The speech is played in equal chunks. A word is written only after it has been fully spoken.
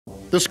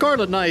The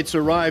Scarlet Knights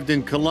arrived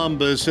in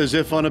Columbus as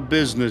if on a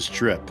business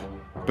trip,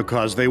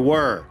 because they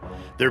were.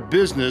 Their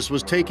business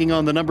was taking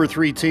on the number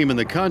 3 team in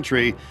the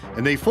country,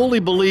 and they fully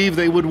believed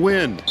they would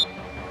win.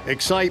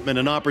 Excitement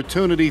and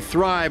opportunity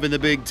thrive in the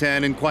Big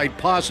Ten and quite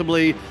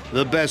possibly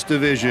the best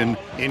division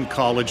in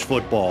college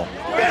football.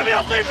 Family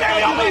on three,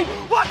 family on me!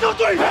 1, 2,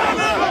 3,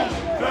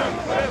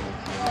 family!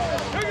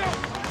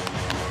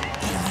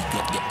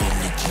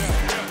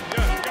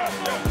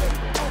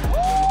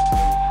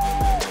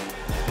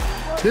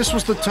 This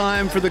was the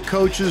time for the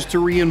coaches to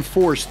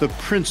reinforce the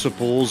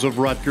principles of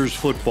Rutgers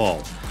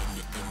football,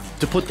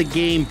 to put the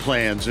game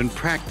plans and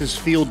practice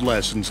field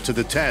lessons to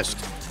the test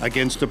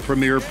against a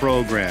premier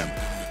program,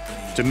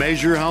 to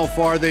measure how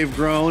far they've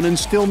grown and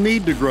still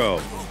need to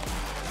grow.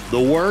 The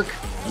work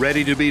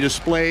ready to be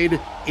displayed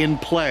in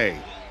play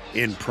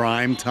in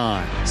prime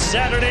time.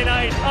 Saturday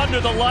night under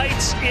the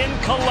lights in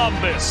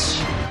Columbus.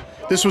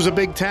 This was a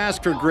big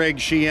task for Greg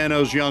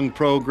Schiano's young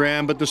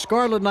program, but the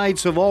Scarlet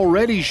Knights have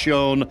already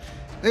shown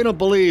they don't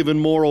believe in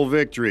moral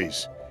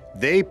victories.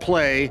 They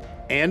play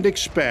and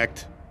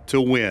expect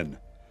to win.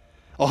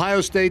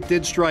 Ohio State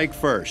did strike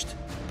first,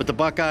 but the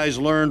Buckeyes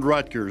learned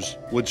Rutgers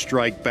would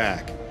strike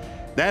back.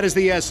 That is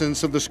the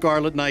essence of the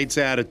Scarlet Knights'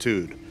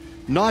 attitude.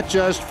 Not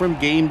just from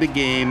game to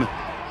game,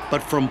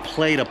 but from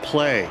play to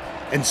play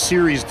and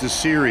series to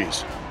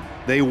series.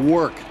 They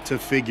work to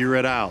figure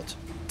it out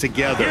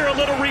together. Here a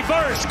little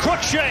reverse,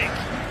 Crookshank.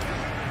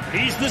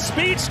 He's the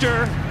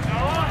speedster.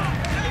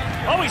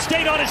 Oh, he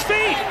stayed on his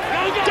feet.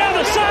 Down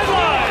the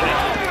sideline.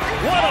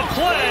 What a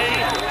play.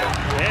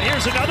 And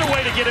here's another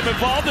way to get him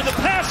involved in the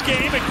pass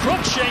game, and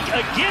Crookshank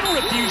again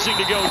refusing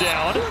to go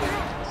down.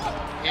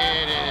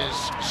 It is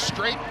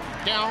straight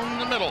down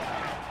the middle.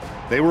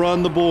 They were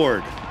on the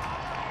board,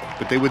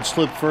 but they would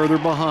slip further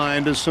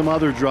behind as some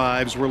other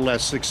drives were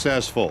less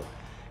successful.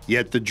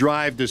 Yet the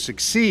drive to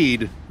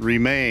succeed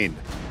remained.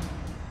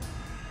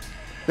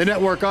 The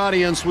network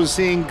audience was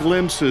seeing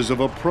glimpses of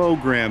a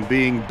program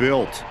being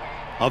built,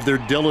 of their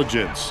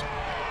diligence.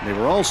 They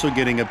were also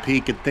getting a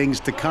peek at things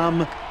to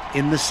come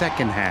in the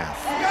second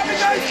half.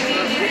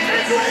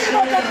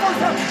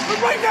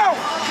 But right now,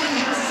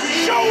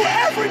 show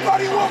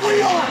everybody what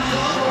we are.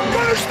 You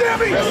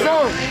understand me? Yes,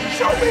 sir.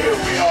 Show me who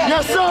we are.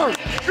 Yes, sir.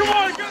 Come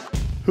on.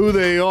 Who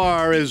they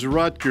are is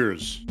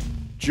Rutgers.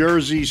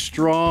 Jersey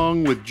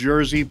strong with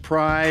Jersey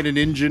pride and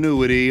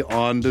ingenuity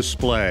on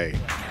display.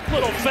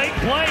 Little fake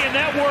play, and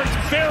that worked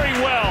very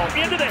well.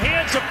 Into the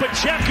hands of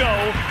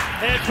Pacheco,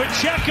 and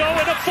Pacheco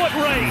in a foot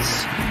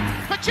race.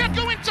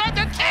 Pacheco inside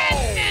the 10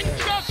 and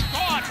just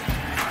caught.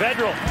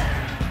 Federal.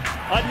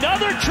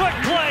 Another trick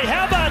play.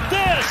 How about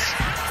this?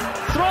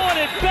 Throwing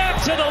it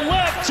back to the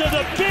left to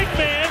the big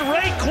man,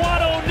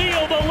 Raekwon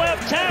O'Neal, the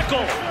left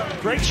tackle.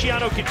 Greg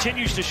Schiano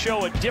continues to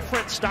show a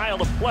different style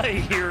of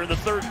play here in the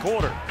third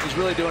quarter. He's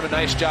really doing a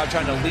nice job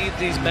trying to lead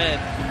these men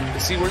to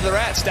see where they're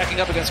at, stacking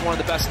up against one of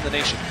the best in the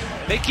nation.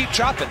 They keep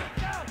chopping.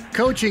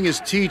 Coaching is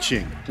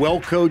teaching.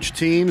 Well-coached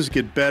teams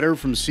get better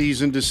from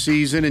season to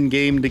season and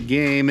game to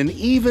game, and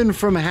even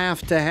from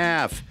half to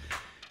half.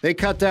 They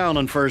cut down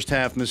on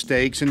first-half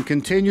mistakes and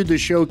continued to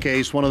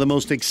showcase one of the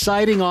most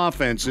exciting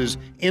offenses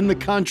in the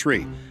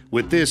country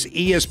with this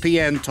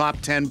ESPN Top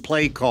 10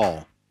 play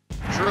call.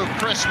 Drew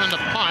Chrisman the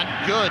punt,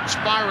 good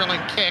spiraling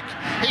kick.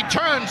 He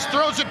turns,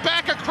 throws it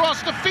back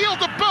across the field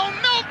to Bo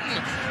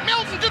Melton.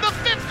 Melton to the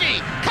 50,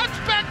 cuts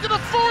back to the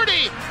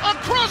 40,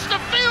 across the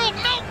field,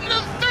 Melton to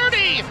the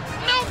 30,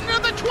 Melton to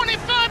the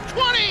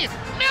 25-20,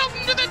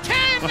 Melton to the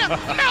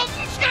 10,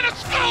 Melton's gonna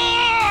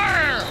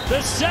score!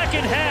 The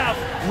second half,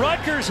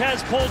 Rutgers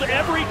has pulled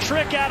every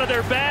trick out of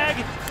their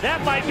bag.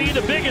 That might be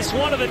the biggest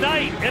one of the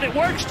night, and it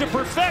works to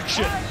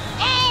perfection.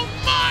 Oh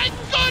my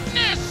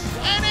goodness!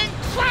 An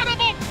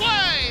incredible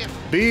play!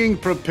 Being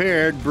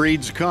prepared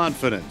breeds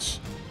confidence.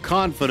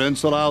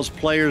 Confidence allows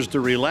players to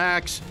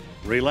relax.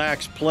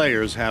 Relaxed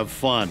players have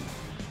fun.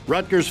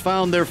 Rutgers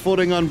found their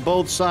footing on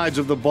both sides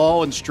of the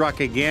ball and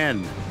struck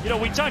again. You know,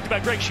 we talked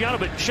about Greg Schiano,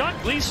 but Sean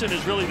Gleason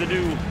is really the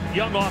new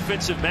young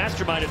offensive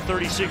mastermind at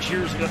 36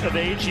 years of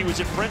age. He was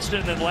at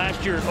Princeton, and then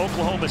last year at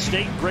Oklahoma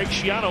State. Greg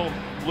Schiano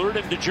lured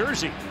him to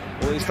Jersey.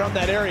 Well, he's from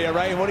that area,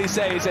 right? And what did he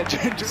say? He said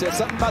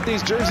something about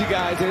these Jersey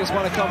guys. They just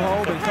want to come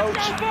home and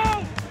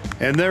coach.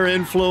 And their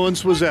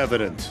influence was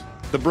evident.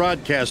 The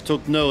broadcast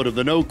took note of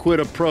the no-quit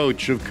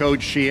approach of Coach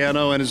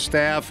Schiano and his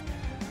staff,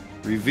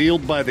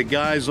 revealed by the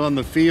guys on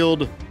the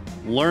field,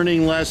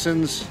 learning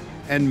lessons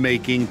and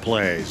making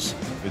plays.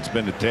 It's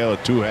been a tale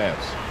of two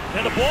halves.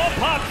 And the ball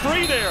popped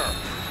free there,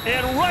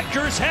 and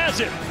Rutgers has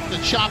it. The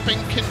chopping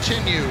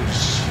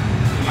continues.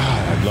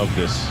 I love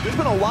this. There's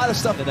been a lot of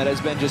stuff that has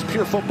been just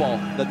pure football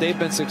that they've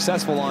been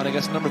successful on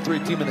against number 3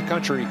 team in the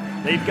country.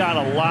 They've got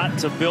a lot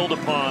to build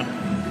upon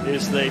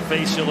as they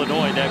face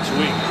Illinois next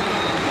week.